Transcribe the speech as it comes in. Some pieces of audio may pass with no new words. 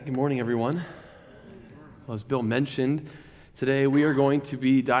Good morning, everyone. Well, as Bill mentioned, today we are going to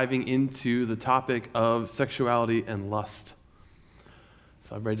be diving into the topic of sexuality and lust.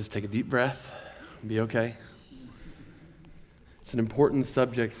 So everybody just take a deep breath and be okay. It's an important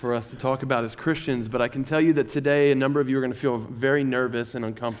subject for us to talk about as Christians, but I can tell you that today a number of you are going to feel very nervous and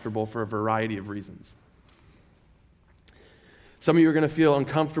uncomfortable for a variety of reasons. Some of you are going to feel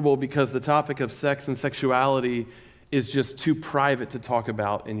uncomfortable because the topic of sex and sexuality is just too private to talk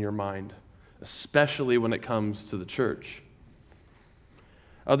about in your mind, especially when it comes to the church.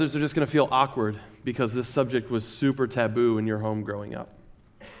 Others are just going to feel awkward because this subject was super taboo in your home growing up.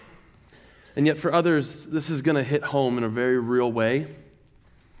 And yet for others, this is going to hit home in a very real way,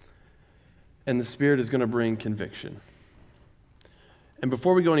 and the Spirit is going to bring conviction. And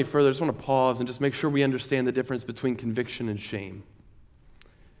before we go any further, I just want to pause and just make sure we understand the difference between conviction and shame.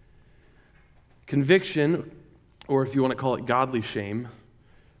 Conviction, or if you want to call it godly shame,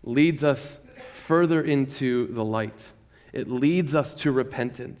 leads us further into the light. It leads us to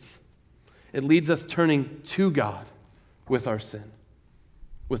repentance. It leads us turning to God with our sin,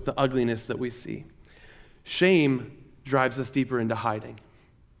 with the ugliness that we see. Shame drives us deeper into hiding.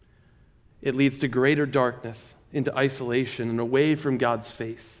 It leads to greater darkness, into isolation, and away from God's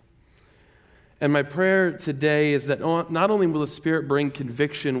face. And my prayer today is that not only will the Spirit bring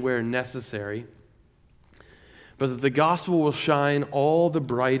conviction where necessary, but that the gospel will shine all the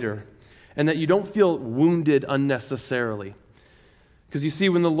brighter, and that you don't feel wounded unnecessarily. Because you see,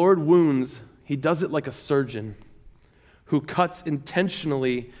 when the Lord wounds, He does it like a surgeon who cuts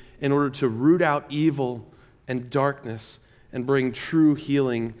intentionally in order to root out evil and darkness and bring true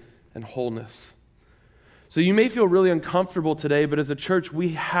healing and wholeness. So you may feel really uncomfortable today, but as a church, we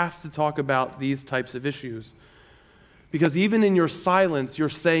have to talk about these types of issues. Because even in your silence, you're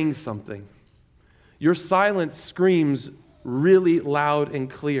saying something. Your silence screams really loud and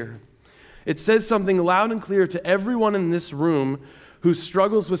clear. It says something loud and clear to everyone in this room who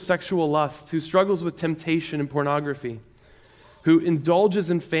struggles with sexual lust, who struggles with temptation and pornography, who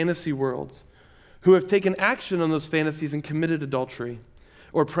indulges in fantasy worlds, who have taken action on those fantasies and committed adultery,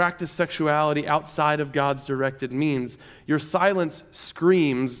 or practiced sexuality outside of God's directed means. Your silence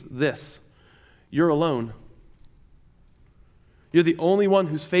screams this: you're alone. You're the only one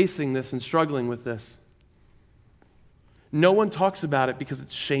who's facing this and struggling with this. No one talks about it because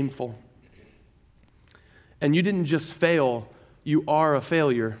it's shameful. And you didn't just fail, you are a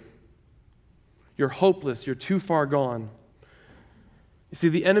failure. You're hopeless, you're too far gone. You see,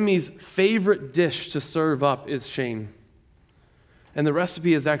 the enemy's favorite dish to serve up is shame. And the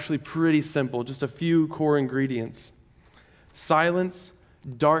recipe is actually pretty simple, just a few core ingredients: silence,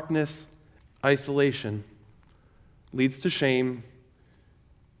 darkness, isolation leads to shame,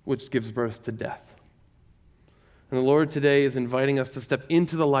 which gives birth to death. And the Lord today is inviting us to step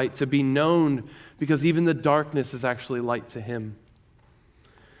into the light, to be known, because even the darkness is actually light to Him.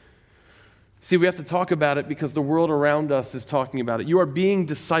 See, we have to talk about it because the world around us is talking about it. You are being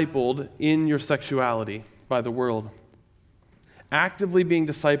discipled in your sexuality by the world, actively being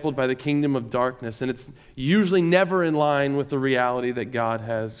discipled by the kingdom of darkness, and it's usually never in line with the reality that God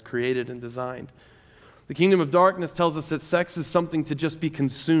has created and designed. The kingdom of darkness tells us that sex is something to just be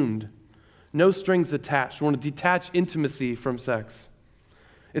consumed. No strings attached. We want to detach intimacy from sex.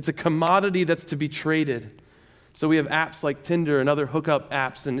 It's a commodity that's to be traded. So we have apps like Tinder and other hookup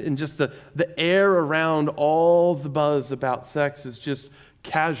apps, and just the air around all the buzz about sex is just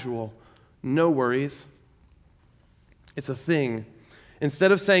casual. No worries. It's a thing.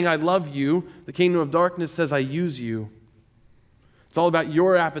 Instead of saying, I love you, the kingdom of darkness says, I use you. It's all about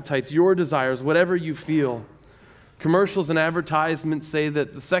your appetites, your desires, whatever you feel. Commercials and advertisements say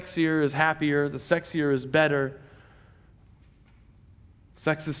that the sexier is happier, the sexier is better.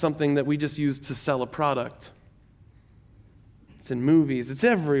 Sex is something that we just use to sell a product. It's in movies, it's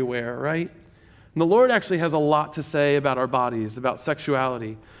everywhere, right? And the Lord actually has a lot to say about our bodies, about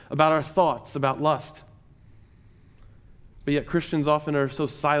sexuality, about our thoughts, about lust. But yet Christians often are so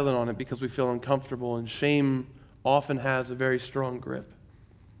silent on it because we feel uncomfortable, and shame often has a very strong grip.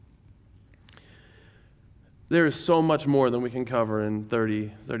 There is so much more than we can cover in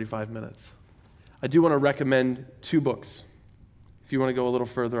 35 minutes. I do want to recommend two books if you want to go a little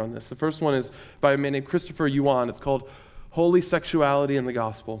further on this. The first one is by a man named Christopher Yuan. It's called Holy Sexuality and the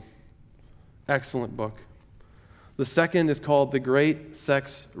Gospel. Excellent book. The second is called The Great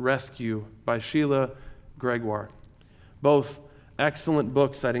Sex Rescue by Sheila Gregoire. Both excellent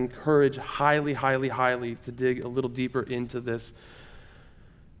books. I'd encourage highly, highly, highly to dig a little deeper into this,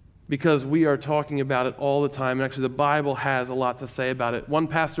 because we are talking about it all the time, and actually the Bible has a lot to say about it. One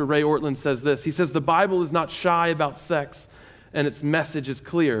pastor, Ray Ortland, says this. He says, the Bible is not shy about sex, and its message is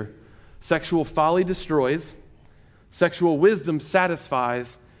clear. Sexual folly destroys, sexual wisdom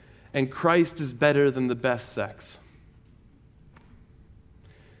satisfies, and Christ is better than the best sex.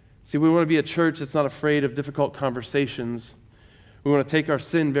 See, we want to be a church that's not afraid of difficult conversations. We want to take our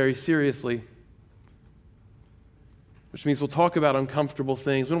sin very seriously, which means we'll talk about uncomfortable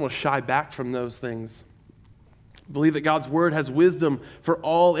things. We don't want to shy back from those things. Believe that God's word has wisdom for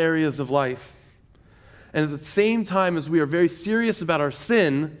all areas of life. And at the same time as we are very serious about our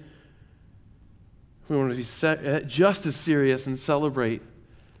sin, we want to be just as serious and celebrate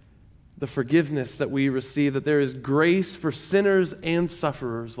the forgiveness that we receive, that there is grace for sinners and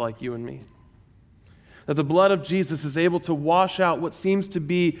sufferers like you and me. That the blood of Jesus is able to wash out what seems to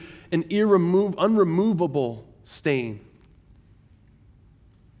be an unremovable stain.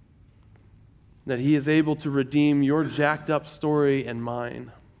 That he is able to redeem your jacked up story and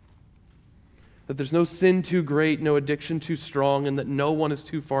mine. That there's no sin too great, no addiction too strong, and that no one is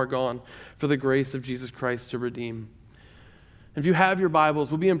too far gone for the grace of Jesus Christ to redeem. If you have your Bibles,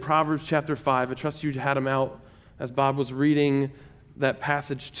 we'll be in Proverbs chapter 5. I trust you had them out as Bob was reading that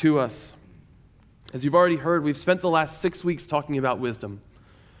passage to us. As you've already heard, we've spent the last 6 weeks talking about wisdom.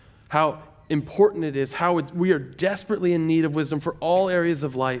 How important it is, how we are desperately in need of wisdom for all areas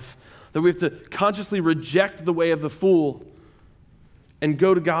of life. That we have to consciously reject the way of the fool and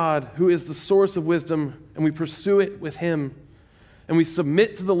go to God, who is the source of wisdom, and we pursue it with him. And we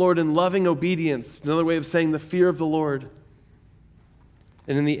submit to the Lord in loving obedience, another way of saying the fear of the Lord.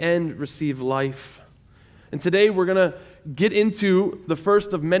 And in the end, receive life. And today we're going to get into the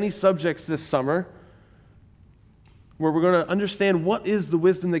first of many subjects this summer, where we're going to understand what is the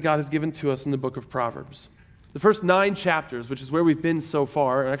wisdom that God has given to us in the book of Proverbs. The first 9 chapters, which is where we've been so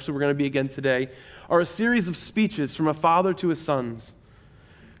far, and actually we're going to be again today, are a series of speeches from a father to his sons,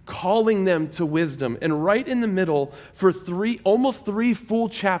 calling them to wisdom. And right in the middle, for almost 3 full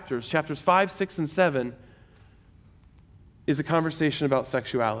chapters, chapters 5, 6, and 7, is a conversation about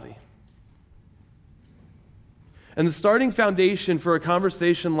sexuality. And the starting foundation for a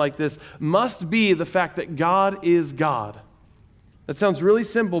conversation like this must be the fact that God is God. That sounds really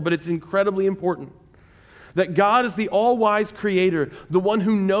simple, but it's incredibly important. That God is the all-wise creator, the one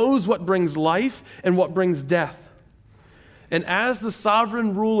who knows what brings life and what brings death. And as the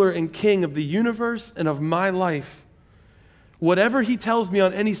sovereign ruler and king of the universe and of my life, whatever he tells me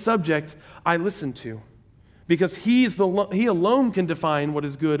on any subject, I listen to. Because he alone can define what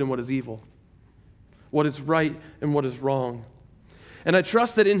is good and what is evil, what is right and what is wrong. And I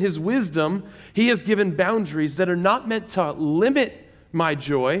trust that in his wisdom, he has given boundaries that are not meant to limit my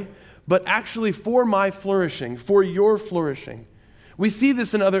joy, but actually for my flourishing, for your flourishing. We see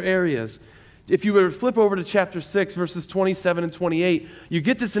this in other areas. If you were to flip over to chapter 6, verses 27 and 28, you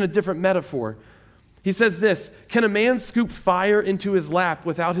get this in a different metaphor. He says this, "Can a man scoop fire into his lap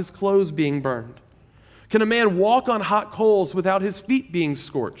without his clothes being burned? Can a man walk on hot coals without his feet being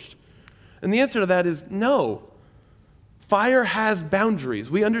scorched?" And the answer to that is no. Fire has boundaries.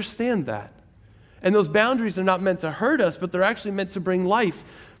 We understand that. And those boundaries are not meant to hurt us, but they're actually meant to bring life.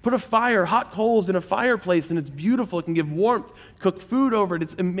 Put a fire, hot coals in a fireplace, and it's beautiful. It can give warmth. Cook food over it.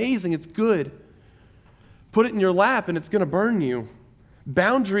 It's amazing. It's good. Put it in your lap, and it's going to burn you.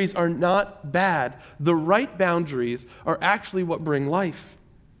 Boundaries are not bad. The right boundaries are actually what bring life.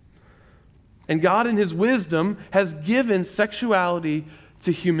 And God, in his wisdom, has given sexuality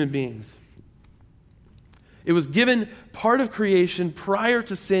to human beings. It was given part of creation prior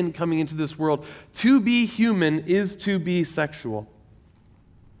to sin coming into this world. To be human is to be sexual.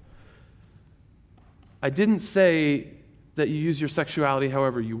 I didn't say that you use your sexuality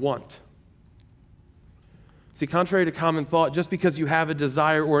however you want. See, contrary to common thought, just because you have a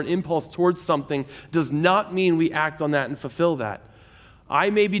desire or an impulse towards something does not mean we act on that and fulfill that. I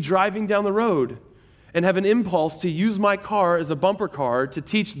may be driving down the road and have an impulse to use my car as a bumper car to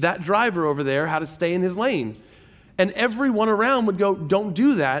teach that driver over there how to stay in his lane. And everyone around would go, "Don't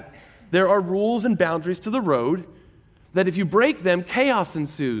do that. There are rules and boundaries to the road that if you break them, chaos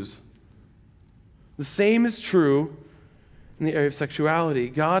ensues." The same is true in the area of sexuality.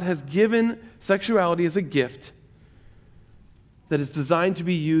 God has given sexuality as a gift that is designed to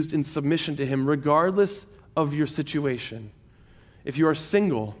be used in submission to him regardless of your situation. If you are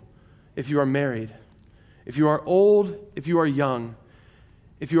single, if you are married, if you are old, if you are young,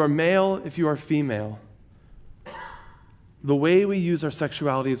 if you are male, if you are female, the way we use our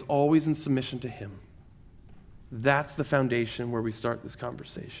sexuality is always in submission to him. That's the foundation where we start this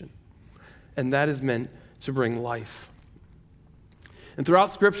conversation. And that is meant to bring life. And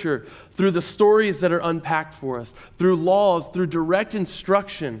throughout Scripture, through the stories that are unpacked for us, through laws, through direct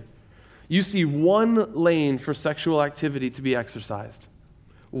instruction, you see one lane for sexual activity to be exercised.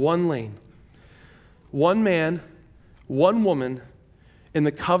 One lane. One man, one woman in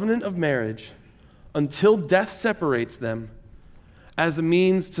the covenant of marriage until death separates them as a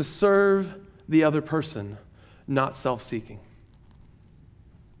means to serve the other person, not self-seeking.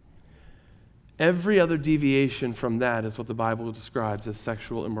 Every other deviation from that is what the Bible describes as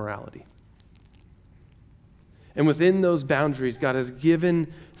sexual immorality. And within those boundaries, God has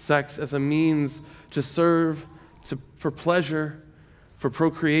given sex as a means to serve, for pleasure, for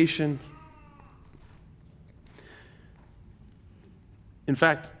procreation. In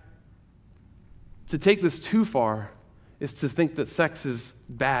fact, to take this too far is to think that sex is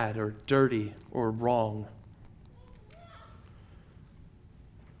bad or dirty or wrong.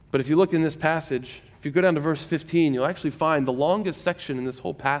 But if you look in this passage, if you go down to verse 15, you'll actually find the longest section in this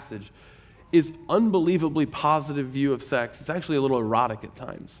whole passage is unbelievably positive view of sex. It's actually a little erotic at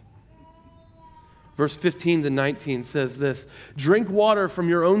times. Verse 15 to 19 says this, "Drink water from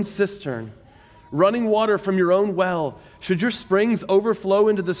your own cistern, running water from your own well. Should your springs overflow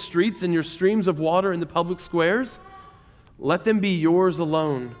into the streets and your streams of water in the public squares? Let them be yours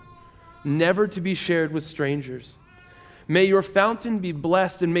alone, never to be shared with strangers. May your fountain be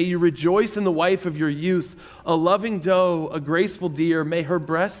blessed, and may you rejoice in the wife of your youth, a loving doe, a graceful deer. May her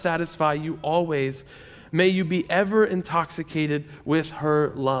breast satisfy you always. May you be ever intoxicated with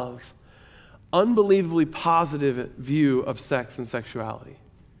her love." Unbelievably positive view of sex and sexuality.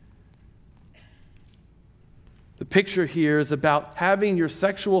 The picture here is about having your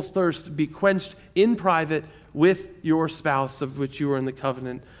sexual thirst be quenched in private with your spouse of which you are in the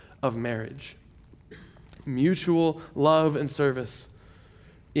covenant of marriage. Mutual love and service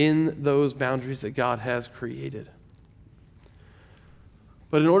in those boundaries that God has created.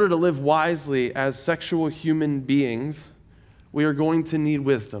 But in order to live wisely as sexual human beings, we are going to need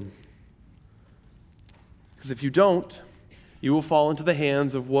wisdom. Because if you don't, you will fall into the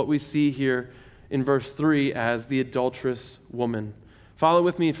hands of what we see here in verse 3 as the adulterous woman. Follow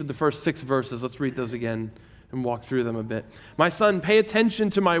with me for the first 6 verses. Let's read those again and walk through them a bit. "My son, pay attention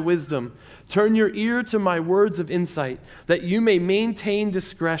to my wisdom. Turn your ear to my words of insight, that you may maintain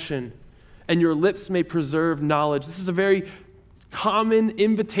discretion and your lips may preserve knowledge." This is a very common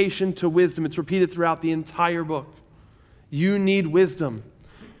invitation to wisdom. It's repeated throughout the entire book. You need wisdom.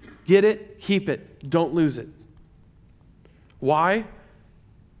 Get it, keep it, don't lose it. Why?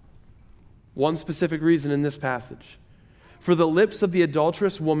 One specific reason in this passage. "For the lips of the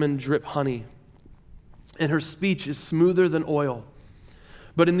adulterous woman drip honey, and her speech is smoother than oil.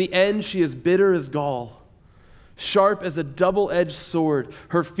 But in the end she is bitter as gall, sharp as a double-edged sword.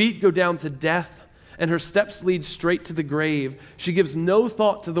 Her feet go down to death, and her steps lead straight to the grave. She gives no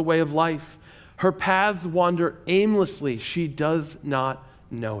thought to the way of life. Her paths wander aimlessly. She does not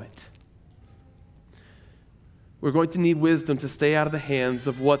know it." We're going to need wisdom to stay out of the hands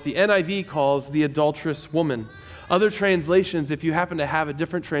of what the NIV calls the adulterous woman. Other translations, if you happen to have a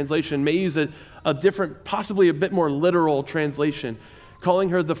different translation, may use a different, possibly a bit more literal translation, calling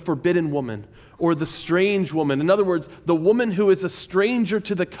her the forbidden woman or the strange woman. In other words, the woman who is a stranger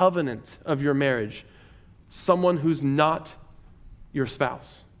to the covenant of your marriage, someone who's not your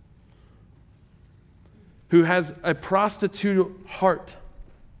spouse, who has a prostitute heart,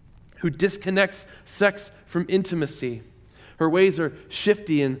 who disconnects sex from intimacy. Her ways are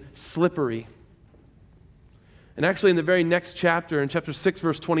shifty and slippery. And actually in the very next chapter, in chapter 6,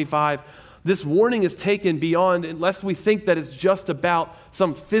 verse 25, this warning is taken beyond, unless we think that it's just about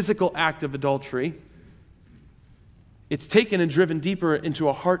some physical act of adultery. It's taken and driven deeper into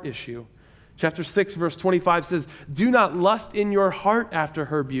a heart issue. Chapter 6, verse 25 says, "Do not lust in your heart after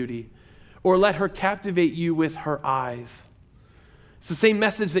her beauty, or let her captivate you with her eyes." It's the same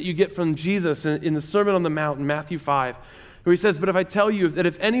message that you get from Jesus in the Sermon on the Mount in Matthew 5, where he says, "But if I tell you that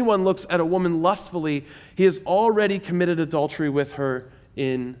if anyone looks at a woman lustfully, he has already committed adultery with her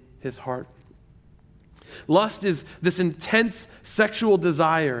in his heart." Lust is this intense sexual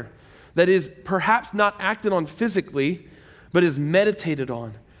desire that is perhaps not acted on physically, but is meditated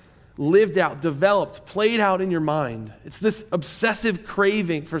on, lived out, developed, played out in your mind. It's this obsessive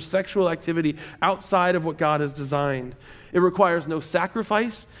craving for sexual activity outside of what God has designed. It requires no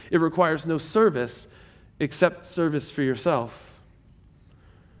sacrifice. It requires no service except service for yourself.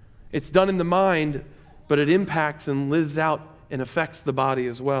 It's done in the mind, but it impacts and lives out and affects the body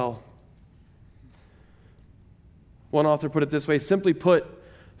as well. One author put it this way, simply put,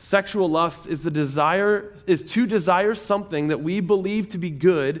 sexual lust is to desire something that we believe to be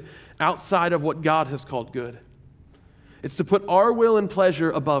good outside of what God has called good. It's to put our will and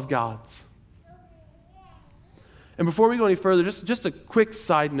pleasure above God's. And before we go any further, just a quick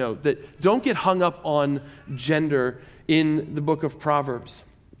side note that don't get hung up on gender in the book of Proverbs.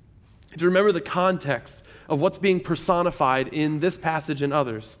 To remember the context of what's being personified in this passage and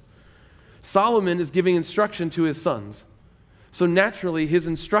others. Solomon is giving instruction to his sons. So naturally, his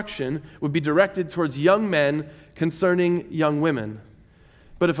instruction would be directed towards young men concerning young women.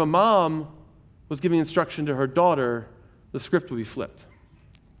 But if a mom was giving instruction to her daughter, the script would be flipped.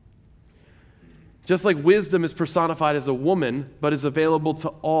 Just like wisdom is personified as a woman, but is available to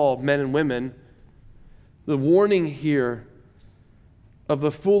all men and women, the warning here of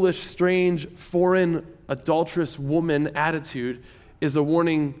the foolish, strange, foreign, adulterous woman attitude is a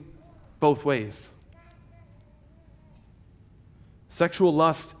warning both ways. Sexual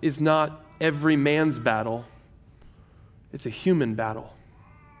lust is not every man's battle. It's a human battle.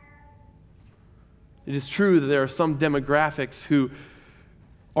 It is true that there are some demographics who,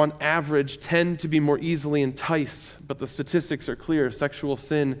 on average, tend to be more easily enticed, but the statistics are clear. Sexual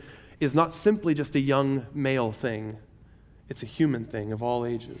sin is not simply just a young male thing. It's a human thing of all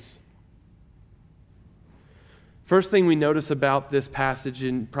ages. First thing we notice about this passage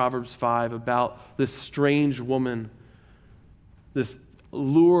in Proverbs 5, about this strange woman, this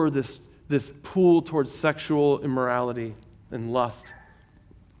lure, this pull towards sexual immorality and lust,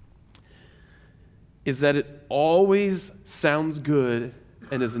 is that it always sounds good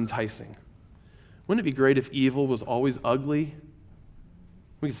and is enticing. Wouldn't it be great if evil was always ugly?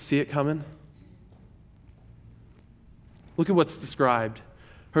 We could see it coming. Look at what's described.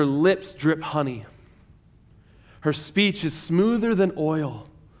 Her lips drip honey. Her speech is smoother than oil.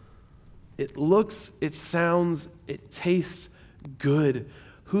 It looks, it sounds, it tastes good.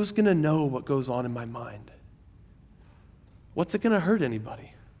 Who's going to know what goes on in my mind? What's it going to hurt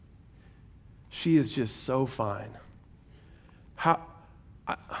anybody? She is just so fine.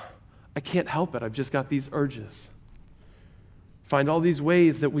 I can't help it. I've just got these urges. Find all these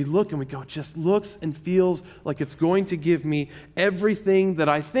ways that we look and we go, it just looks and feels like it's going to give me everything that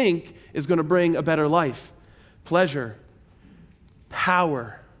I think is going to bring a better life. Pleasure,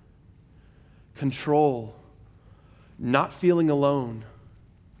 power, control, not feeling alone.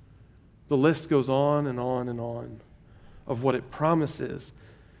 The list goes on and on and on of what it promises.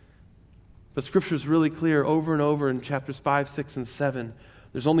 But Scripture is really clear over and over in chapters 5, 6, and 7.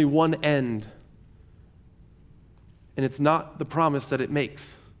 There's only one end. And it's not the promise that it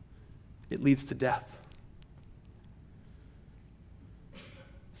makes. It leads to death.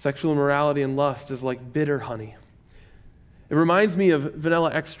 Sexual immorality and lust is like bitter honey. It reminds me of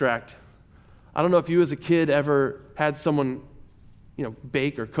vanilla extract. I don't know if you as a kid ever had someone,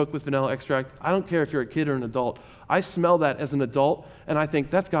 bake or cook with vanilla extract. I don't care if you're a kid or an adult. I smell that as an adult, and I think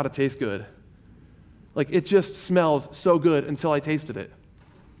that's got to taste good. Like, it just smells so good until I tasted it.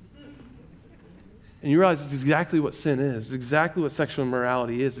 And you realize it's exactly what sin is. It's exactly what sexual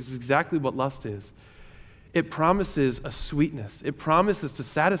immorality is. It's exactly what lust is. It promises a sweetness. It promises to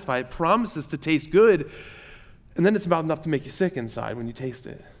satisfy. It promises to taste good. And then it's about enough to make you sick inside when you taste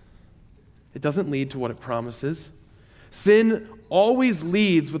it. It doesn't lead to what it promises. Sin always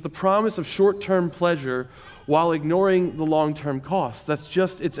leads with the promise of short-term pleasure while ignoring the long-term costs. That's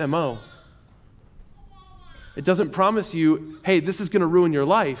just its MO. It doesn't promise you, hey, this is going to ruin your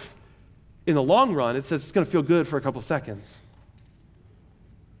life. In the long run, it says it's going to feel good for a couple seconds.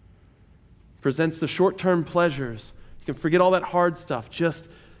 Presents the short-term pleasures. You can forget all that hard stuff. Just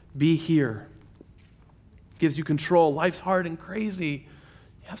be here. Gives you control. Life's hard and crazy.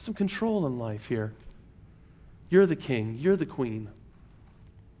 You have some control in life here. You're the king. You're the queen.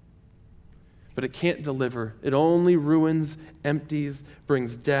 But it can't deliver. It only ruins, empties,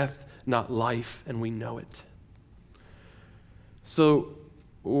 brings death, not life, and we know it. So,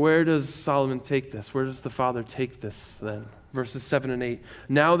 where does Solomon take this? Where does the Father take this then? Verses 7 and 8.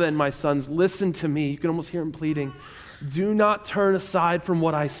 Now then, my sons, listen to me. You can almost hear him pleading. Do not turn aside from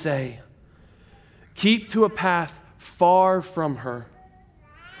what I say. Keep to a path far from her.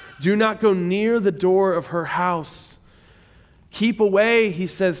 Do not go near the door of her house. Keep away, he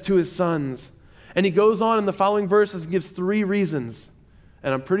says to his sons. And he goes on in the following verses and gives 3 reasons.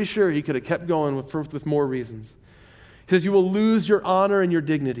 And I'm pretty sure he could have kept going with more reasons. He says, you will lose your honor and your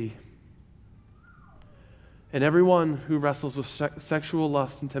dignity. And everyone who wrestles with sexual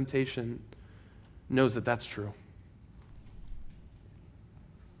lust and temptation knows that that's true.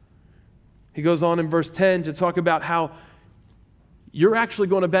 He goes on in verse 10 to talk about how you're actually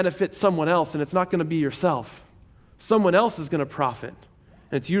going to benefit someone else, and it's not going to be yourself. Someone else is going to profit.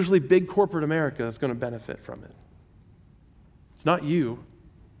 And it's usually big corporate America that's going to benefit from it. It's not you.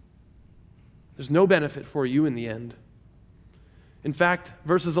 There's no benefit for you in the end. In fact,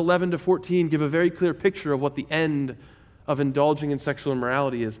 verses 11 to 14 give a very clear picture of what the end of indulging in sexual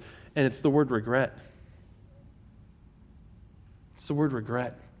immorality is, and it's the word regret. It's the word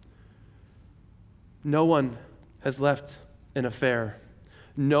regret. No one has left an affair.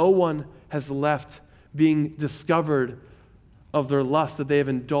 No one has left being discovered of their lust that they have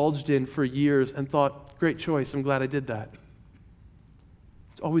indulged in for years and thought, great choice, I'm glad I did that.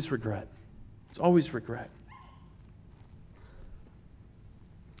 It's always regret. It's always regret.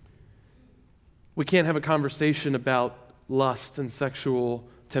 We can't have a conversation about lust and sexual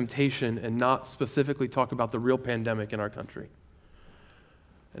temptation and not specifically talk about the real pandemic in our country.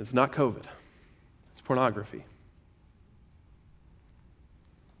 And it's not COVID. It's pornography.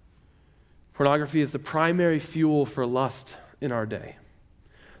 Pornography is the primary fuel for lust in our day.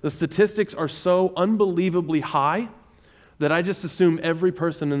 The statistics are so unbelievably high that I just assume every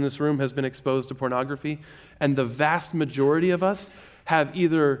person in this room has been exposed to pornography, and the vast majority of us have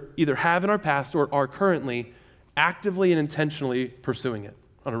either have in our past or are currently actively and intentionally pursuing it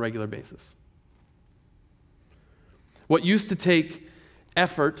on a regular basis. What used to take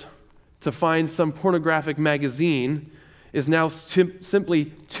effort to find some pornographic magazine is now simply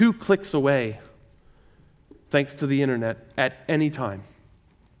 2 clicks away, thanks to the internet, at any time.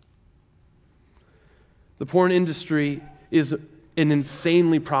 The porn industry is an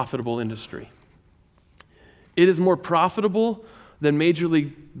insanely profitable industry. It is more profitable than Major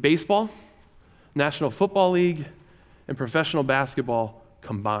League Baseball, National Football League, and professional basketball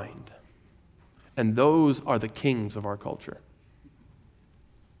combined. And those are the kings of our culture.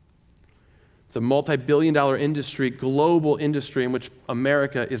 It's a multi-billion-dollar industry, global industry in which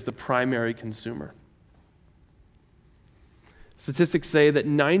America is the primary consumer. Statistics say that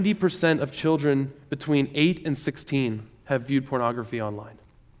 90% of children between 8 and 16 have viewed pornography online.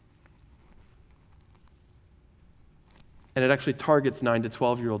 And it actually targets 9 to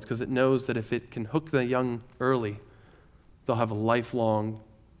 12-year-olds because it knows that if it can hook the young early, they'll have a lifelong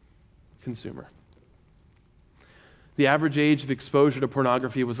consumer. The average age of exposure to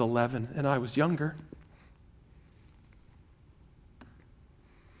pornography was 11, and I was younger.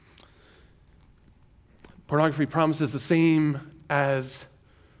 Pornography promises the same as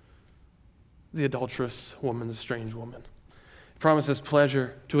the adulterous woman, the strange woman. It promises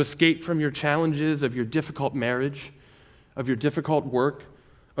pleasure, to escape from your challenges of your difficult marriage, of your difficult work,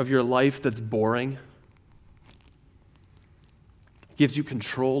 of your life that's boring. It gives you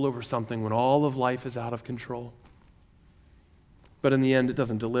control over something when all of life is out of control. But in the end, it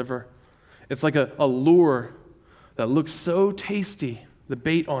doesn't deliver. It's like a lure that looks so tasty, the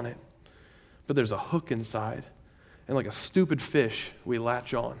bait on it, but there's a hook inside. And like a stupid fish, we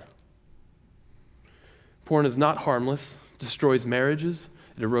latch on. Porn is not harmless, destroys marriages,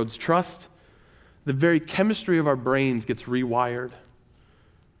 it erodes trust. The very chemistry of our brains gets rewired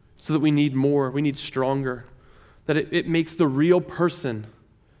so that we need more, we need stronger, that it makes the real person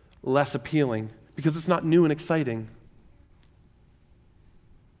less appealing because it's not new and exciting.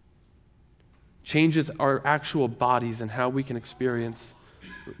 Changes our actual bodies and how we can experience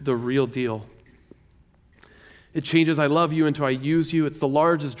the real deal. It changes I love you into I use you. It's the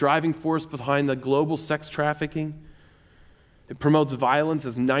largest driving force behind the global sex trafficking. It promotes violence,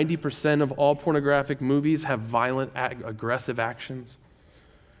 as 90% of all pornographic movies have violent, aggressive actions.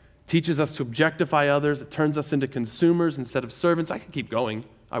 It teaches us to objectify others. It turns us into consumers instead of servants. I can keep going.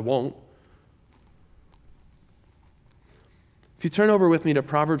 I won't. If you turn over with me to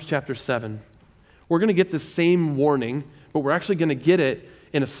Proverbs chapter 7, we're going to get the same warning, but we're actually going to get it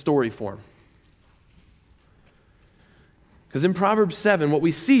in a story form. Because in Proverbs 7, what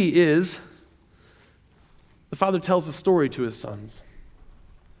we see is the father tells a story to his sons.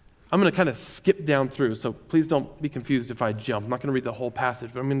 I'm going to kind of skip down through, so please don't be confused if I jump. I'm not going to read the whole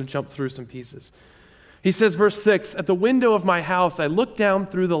passage, but I'm going to jump through some pieces. He says, verse 6, "At the window of my house I looked down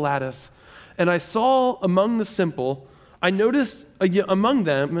through the lattice, and I saw among the simple, I noticed among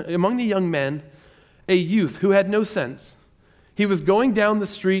the young men, a youth who had no sense. He was going down the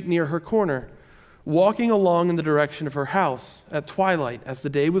street near her corner, walking along in the direction of her house at twilight, as the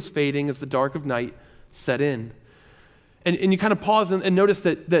day was fading, as the dark of night set in." And you kind of pause and notice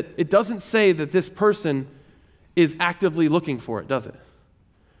that it doesn't say that this person is actively looking for it, does it?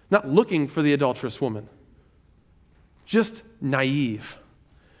 Not looking for the adulterous woman. Just naive.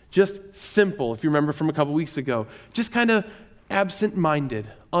 Just simple, if you remember from a couple weeks ago. Just kind of absent-minded,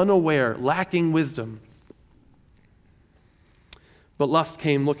 unaware, lacking wisdom. But lust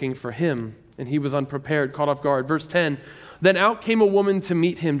came looking for him, and he was unprepared, caught off guard. Verse 10, "Then out came a woman to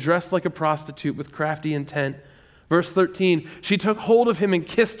meet him, dressed like a prostitute with crafty intent. Verse 13, she took hold of him and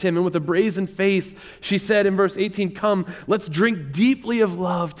kissed him, and with a brazen face, she said in verse 18, "Come, let's drink deeply of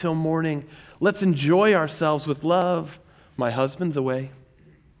love till morning. Let's enjoy ourselves with love. My husband's away.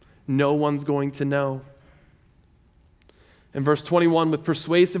 No one's going to know." In verse 21, with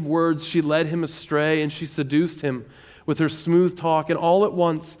persuasive words, she led him astray, and she seduced him with her smooth talk, and all at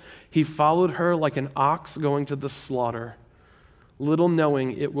once he followed her like an ox going to the slaughter, little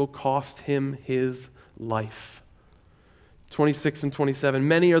knowing it will cost him his life. 26 and 27,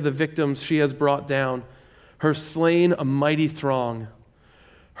 many are the victims she has brought down, her slain a mighty throng.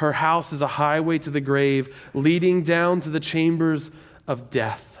 Her house is a highway to the grave, leading down to the chambers of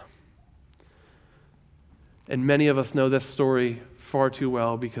death. And many of us know this story far too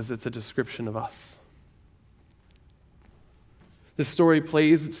well because it's a description of us. This story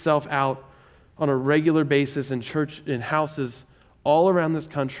plays itself out on a regular basis in church, in houses all around this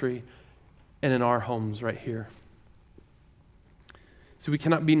country, and in our homes right here. So we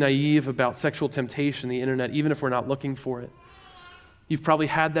cannot be naive about sexual temptation, the internet, even if we're not looking for it. You've probably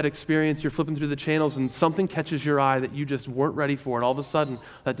had that experience. You're flipping through the channels and something catches your eye that you just weren't ready for, and all of a sudden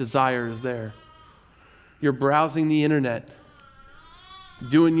that desire is there. You're browsing the internet,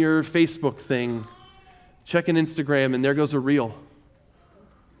 doing your Facebook thing, checking Instagram, and there goes a reel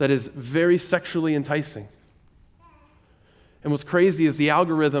that is very sexually enticing. And what's crazy is the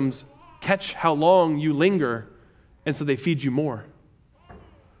algorithms catch how long you linger, and so they feed you more.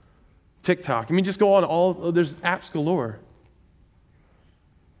 TikTok. I mean, just go on there's apps galore.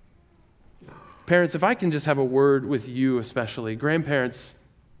 Parents, if I can just have a word with you especially, grandparents,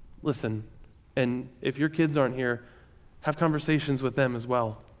 listen, and if your kids aren't here, have conversations with them as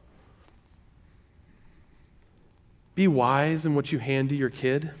well. Be wise in what you hand to your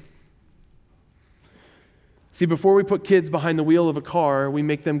kid. See, before we put kids behind the wheel of a car, we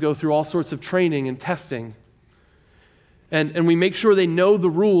make them go through all sorts of training and testing. And we make sure they know the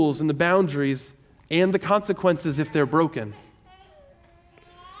rules and the boundaries and the consequences if they're broken.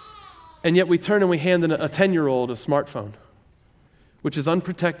 And yet we turn and we hand a 10-year-old a smartphone, which is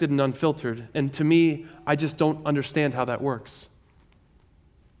unprotected and unfiltered. And to me, I just don't understand how that works.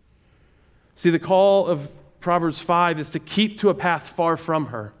 See, the call of Proverbs 5 is to keep to a path far from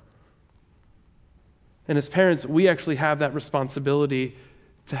her. And as parents, we actually have that responsibility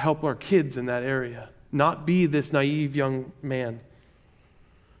to help our kids in that area, not be this naive young man.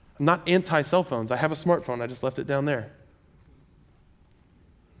 I'm not anti-cell phones. I have a smartphone. I just left it down there.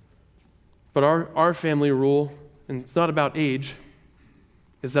 But our family rule, and it's not about age,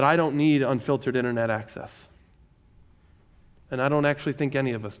 is that I don't need unfiltered internet access. And I don't actually think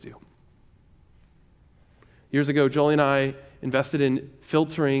any of us do. Years ago, Jolie and I invested in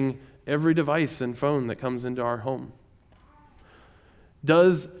filtering every device and phone that comes into our home.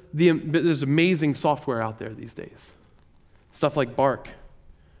 There's amazing software out there these days. Stuff like Bark,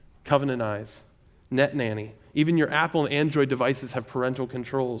 Covenant Eyes, Net Nanny. Even your Apple and Android devices have parental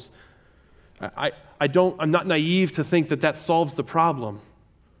controls. I'm not naive to think that solves the problem.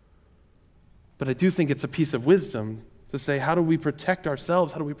 But I do think it's a piece of wisdom to say, how do we protect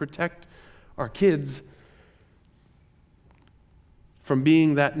ourselves? How do we protect our kids from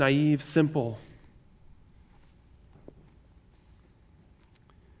being that naive, simple?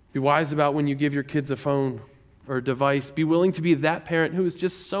 Be wise about when you give your kids a phone or a device. Be willing to be that parent who is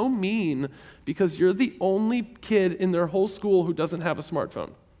just so mean because you're the only kid in their whole school who doesn't have a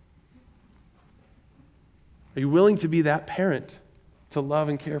smartphone. Are you willing to be that parent to love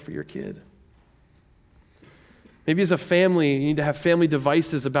and care for your kid? Maybe as a family, you need to have family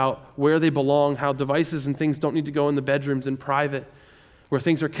devices about where they belong, how devices and things don't need to go in the bedrooms in private, where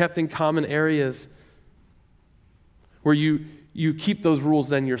things are kept in common areas, where you keep those rules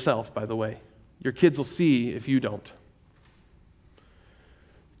then yourself, by the way. Your kids will see if you don't.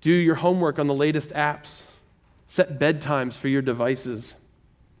 Do your homework on the latest apps. Set bedtimes for your devices.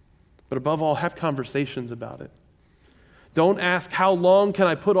 But above all, have conversations about it. Don't ask, how long can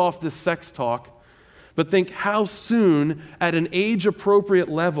I put off this sex talk? But think, how soon, at an age-appropriate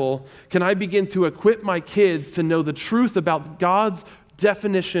level, can I begin to equip my kids to know the truth about God's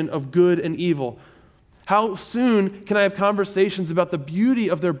definition of good and evil? How soon can I have conversations about the beauty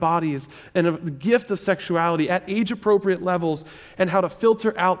of their bodies and of the gift of sexuality at age-appropriate levels and how to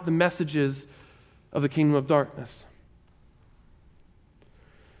filter out the messages of the kingdom of darkness?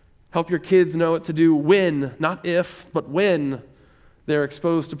 Help your kids know what to do when, not if, but when they're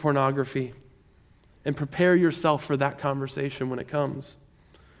exposed to pornography. And prepare yourself for that conversation when it comes.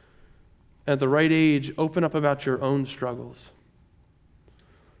 At the right age, open up about your own struggles.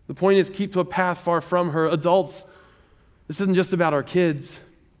 The point is, keep to a path far from her. Adults, this isn't just about our kids.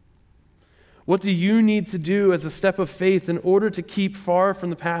 What do you need to do as a step of faith in order to keep far from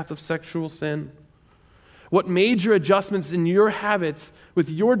the path of sexual sin? What major adjustments in your habits, with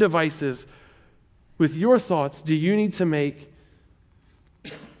your devices, with your thoughts, do you need to make,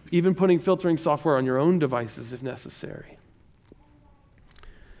 even putting filtering software on your own devices if necessary?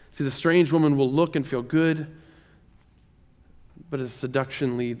 See, the strange woman will look and feel good, but a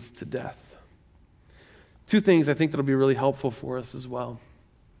seduction leads to death. Two things I think that'll be really helpful for us as well.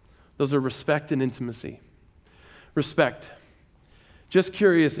 Those are respect and intimacy. Respect. Just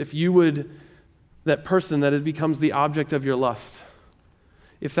curious if you would, that person that becomes the object of your lust,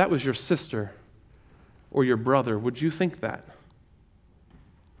 if that was your sister or your brother, would you think that?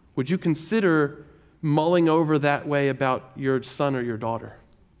 Would you consider mulling over that way about your son or your daughter?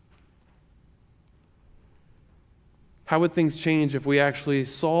 How would things change if we actually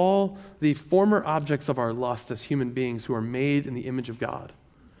saw the former objects of our lust as human beings who are made in the image of God,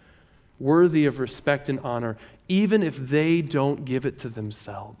 worthy of respect and honor, even if they don't give it to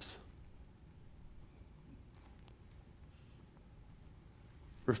themselves?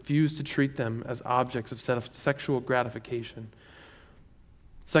 Refuse to treat them as objects of sexual gratification.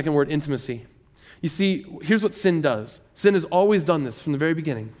 Second word, intimacy. You see, here's what sin does. Sin has always done this from the very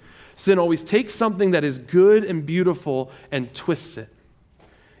beginning. Sin always takes something that is good and beautiful and twists it.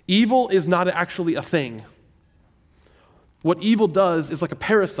 Evil is not actually a thing. What evil does is like a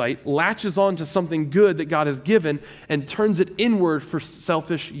parasite, latches onto something good that God has given and turns it inward for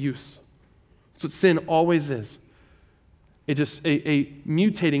selfish use. That's what sin always is. It just a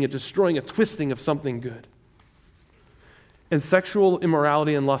mutating, a destroying, a twisting of something good. And sexual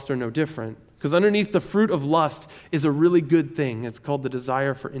immorality and lust are no different. Because underneath the fruit of lust is a really good thing. It's called the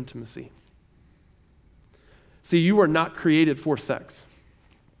desire for intimacy. See, you are not created for sex.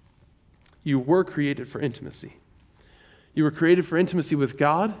 You were created for intimacy. You were created for intimacy with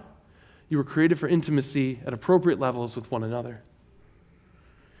God. You were created for intimacy at appropriate levels with one another.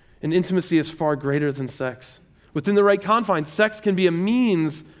 And intimacy is far greater than sex. Within the right confines, sex can be a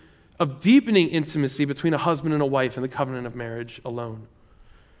means of deepening intimacy between a husband and a wife in the covenant of marriage alone.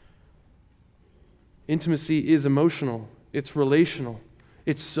 Intimacy is emotional. It's relational.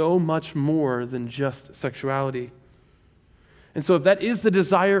 It's so much more than just sexuality. And so if that is the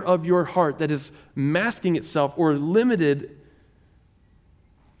desire of your heart that is masking itself or limited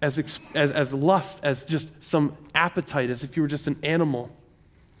as lust, as just some appetite, as if you were just an animal,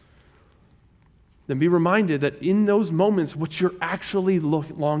 then be reminded that in those moments, what you're actually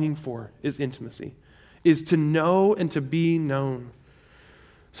longing for is intimacy, is to know and to be known.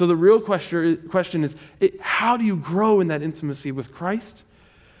 So the real question is, how do you grow in that intimacy with Christ?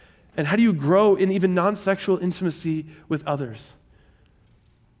 And how do you grow in even non-sexual intimacy with others?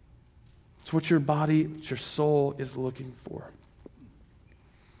 It's what your body, what your soul is looking for.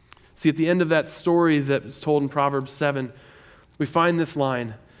 See, at the end of that story that was told in Proverbs 7, we find this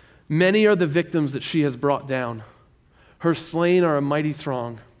line: "Many are the victims that she has brought down. Her slain are a mighty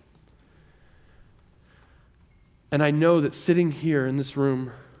throng." And I know that sitting here in this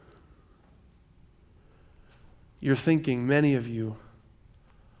room, you're thinking, many of you,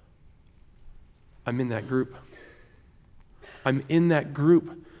 I'm in that group. I'm in that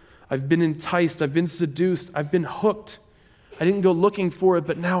group. I've been enticed. I've been seduced. I've been hooked. I didn't go looking for it,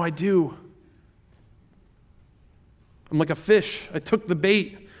 but now I do. I'm like a fish. I took the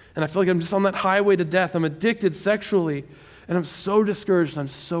bait, and I feel like I'm just on that highway to death. I'm addicted sexually, and I'm so discouraged, and I'm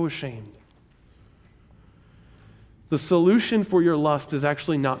so ashamed. The solution for your lust is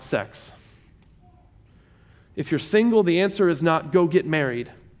actually not sex. If you're single, the answer is not go get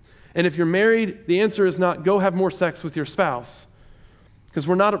married. And if you're married, the answer is not go have more sex with your spouse. Because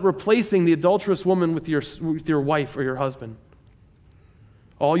we're not replacing the adulterous woman with your wife or your husband.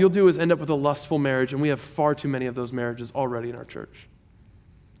 All you'll do is end up with a lustful marriage, and we have far too many of those marriages already in our church.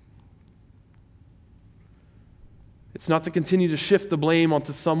 It's not to continue to shift the blame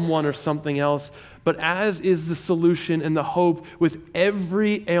onto someone or something else, but as is the solution and the hope with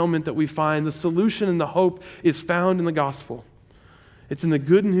every ailment that we find, the solution and the hope is found in the gospel. It's in the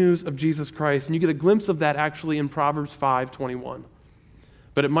good news of Jesus Christ, and you get a glimpse of that actually in Proverbs 5:21.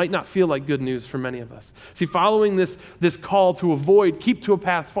 But it might not feel like good news for many of us. See, following this call to avoid, keep to a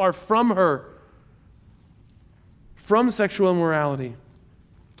path far from her, from sexual immorality,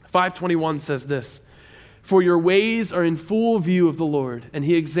 5:21 says this: "For your ways are in full view of the Lord, and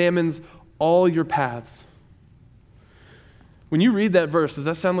he examines all your paths." When you read that verse, does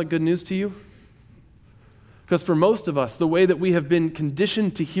that sound like good news to you? Because for most of us, the way that we have been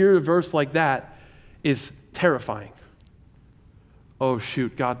conditioned to hear a verse like that is terrifying. Oh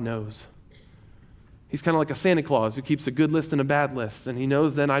shoot, God knows. He's kind of like a Santa Claus who keeps a good list and a bad list, and he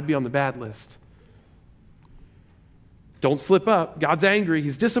knows then I'd be on the bad list. Don't slip up. God's angry.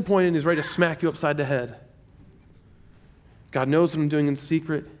 He's disappointed, and he's ready to smack you upside the head. God knows what I'm doing in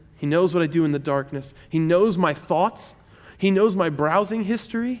secret. He knows what I do in the darkness. He knows my thoughts. He knows my browsing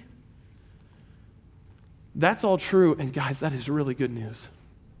history. That's all true. And guys, that is really good news.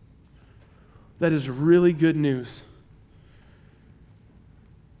 That is really good news.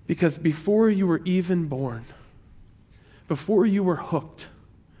 Because before you were even born, before you were hooked,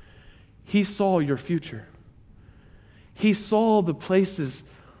 he saw your future. He saw the places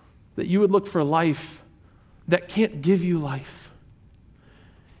that you would look for life that can't give you life.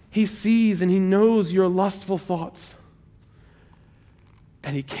 He sees and he knows your lustful thoughts.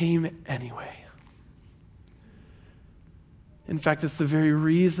 And he came anyway. In fact, it's the very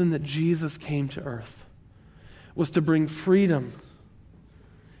reason that Jesus came to earth, was to bring freedom,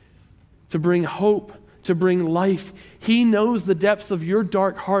 to bring hope, to bring life. He knows the depths of your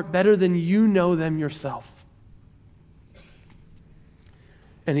dark heart better than you know them yourself.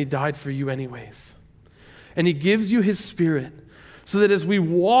 And he died for you anyways. And he gives you his Spirit so that as we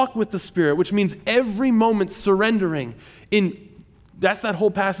walk with the Spirit, which means every moment surrendering, that's that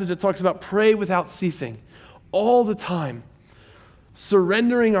whole passage that talks about pray without ceasing, all the time,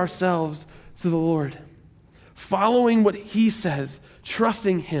 surrendering ourselves to the Lord, following what he says,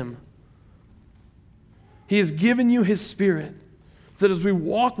 trusting him. He has given you his Spirit so that as we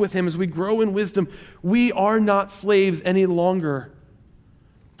walk with him, as we grow in wisdom, we are not slaves any longer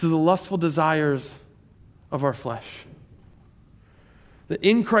to the lustful desires of our flesh. That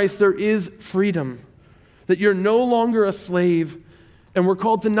in Christ there is freedom, that you're no longer a slave, and we're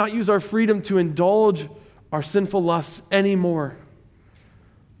called to not use our freedom to indulge our sinful lusts anymore.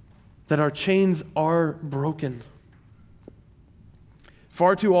 That our chains are broken.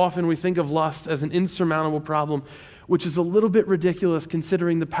 Far too often we think of lust as an insurmountable problem, which is a little bit ridiculous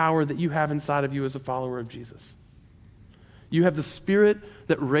considering the power that you have inside of you as a follower of Jesus. You have the Spirit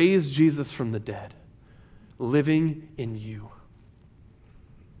that raised Jesus from the dead, living in you.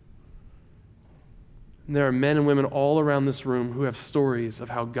 And there are men and women all around this room who have stories of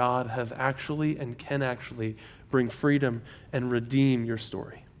how God has actually and can actually bring freedom and redeem your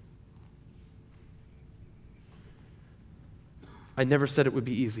story. I never said it would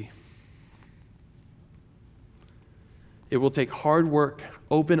be easy. It will take hard work,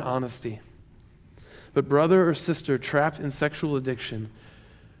 open honesty. But brother or sister trapped in sexual addiction,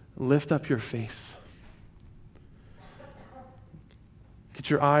 lift up your face. Get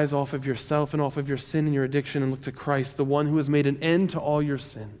your eyes off of yourself and off of your sin and your addiction and look to Christ, the one who has made an end to all your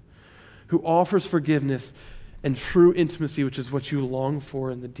sin, who offers forgiveness and true intimacy, which is what you long for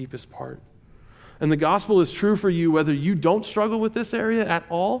in the deepest part. And the gospel is true for you whether you don't struggle with this area at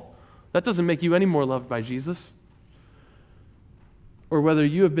all. That doesn't make you any more loved by Jesus. Or whether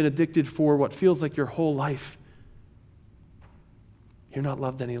you have been addicted for what feels like your whole life. You're not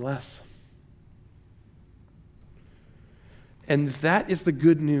loved any less. And if that is the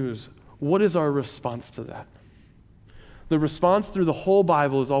good news, what is our response to that? The response through the whole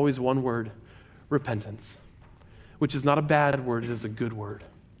Bible is always one word: repentance. Which is not a bad word, it is a good word.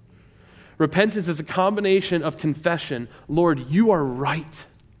 Repentance is a combination of confession, Lord, you are right,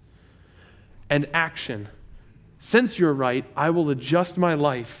 and action. Since you're right, I will adjust my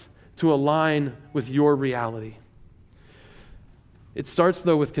life to align with your reality. It starts,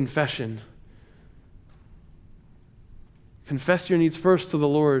 though, with confession. Confess your needs first to the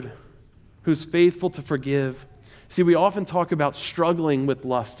Lord, who's faithful to forgive. See, we often talk about struggling with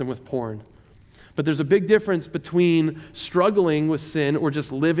lust and with porn. But there's a big difference between struggling with sin or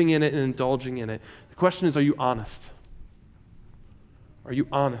just living in it and indulging in it. The question is, are you honest? Are you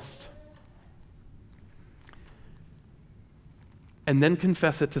honest? And then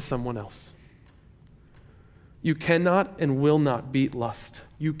confess it to someone else. You cannot and will not beat lust.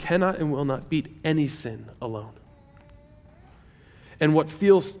 You cannot and will not beat any sin alone. And what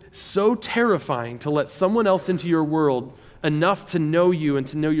feels so terrifying to let someone else into your world enough to know you and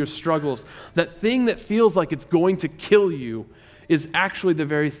to know your struggles, that thing that feels like it's going to kill you is actually the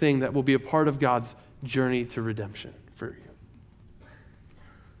very thing that will be a part of God's journey to redemption for you.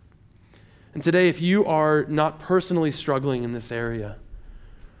 And today, if you are not personally struggling in this area,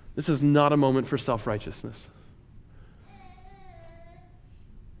 this is not a moment for self-righteousness.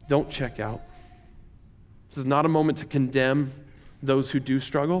 Don't check out. This is not a moment to condemn those who do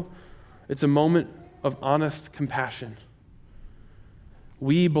struggle. It's a moment of honest compassion.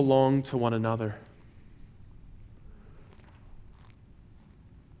 We belong to one another.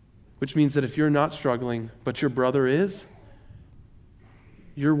 Which means that if you're not struggling, but your brother is,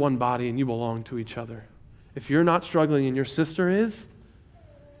 you're one body and you belong to each other. If you're not struggling and your sister is,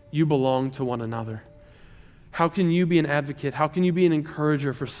 you belong to one another. How can you be an advocate? How can you be an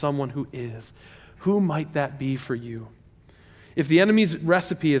encourager for someone who is? Who might that be for you? If the enemy's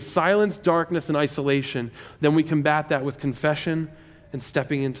recipe is silence, darkness, and isolation, then we combat that with confession and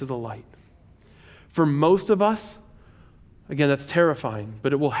stepping into the light. For most of us, again, that's terrifying,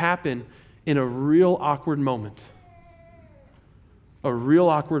 but it will happen in a real awkward moment. A real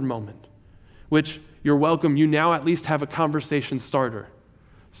awkward moment, which you're welcome. You now at least have a conversation starter.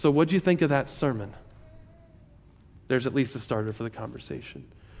 So what'd you think of that sermon? There's at least a starter for the conversation.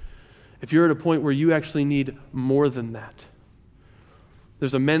 If you're at a point where you actually need more than that,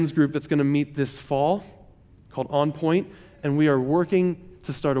 there's a men's group that's going to meet this fall called On Point, and we are working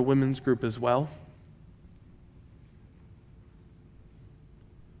to start a women's group as well,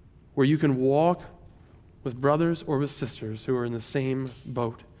 where you can walk with brothers or with sisters who are in the same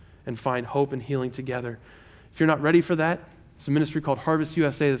boat and find hope and healing together. If you're not ready for that, it's a ministry called Harvest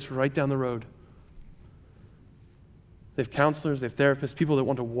USA that's right down the road. They have counselors, they have therapists, people that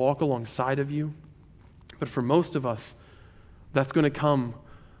want to walk alongside of you. But for most of us, that's going to come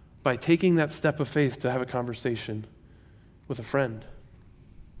by taking that step of faith to have a conversation with a friend,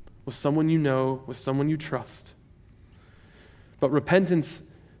 with someone you know, with someone you trust. But repentance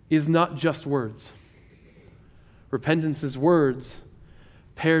is not just words. Repentance is words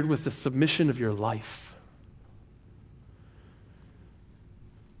paired with the submission of your life.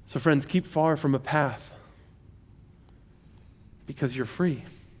 So friends, keep far from a path because you're free.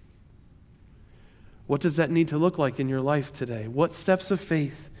 What does that need to look like in your life today? What steps of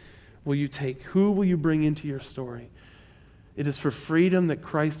faith will you take? Who will you bring into your story? It is for freedom that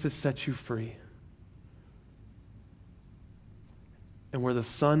Christ has set you free. And where the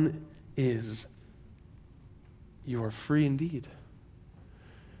Son is, you are free indeed.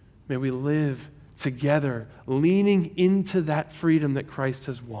 May we live together, leaning into that freedom that Christ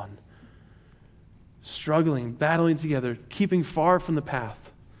has won. Struggling, battling together, keeping far from the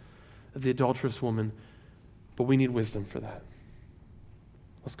path of the adulterous woman. But we need wisdom for that.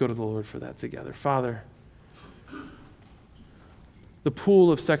 Let's go to the Lord for that together. Father, the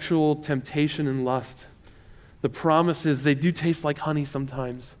pool of sexual temptation and lust, the promises, they do taste like honey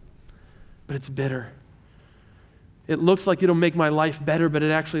sometimes, but it's bitter. It looks like it'll make my life better, but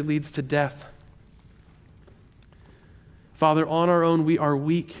it actually leads to death. Father, on our own we are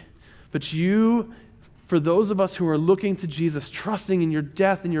weak, but you, for those of us who are looking to Jesus, trusting in your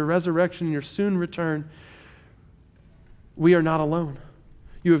death and your resurrection and your soon return, we are not alone.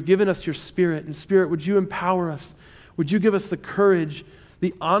 You have given us your Spirit, and Spirit, would you empower us? Would you give us the courage,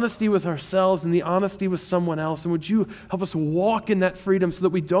 the honesty with ourselves and the honesty with someone else, and would you help us walk in that freedom so that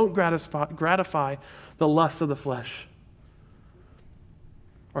we don't gratify the lusts of the flesh,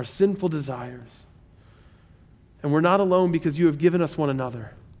 our sinful desires. And we're not alone because you have given us one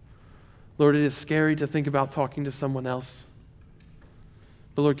another. Lord, it is scary to think about talking to someone else.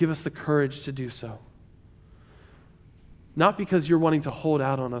 But Lord, give us the courage to do so. Not because you're wanting to hold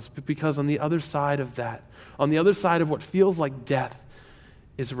out on us, but because on the other side of that, on the other side of what feels like death,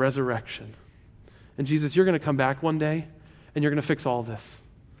 is resurrection. And Jesus, you're going to come back one day, and you're going to fix all this.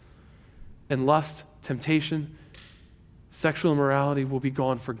 And lust, temptation, sexual immorality will be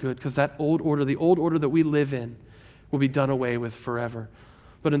gone for good, because that old order, the old order that we live in, will be done away with forever.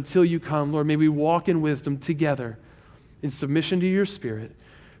 But until you come, Lord, may we walk in wisdom together in submission to your Spirit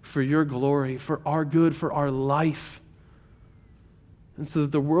for your glory, for our good, for our life. And so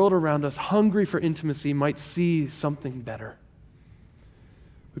that the world around us, hungry for intimacy, might see something better.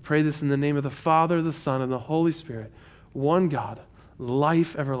 We pray this in the name of the Father, the Son, and the Holy Spirit, one God,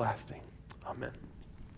 life everlasting. Amen.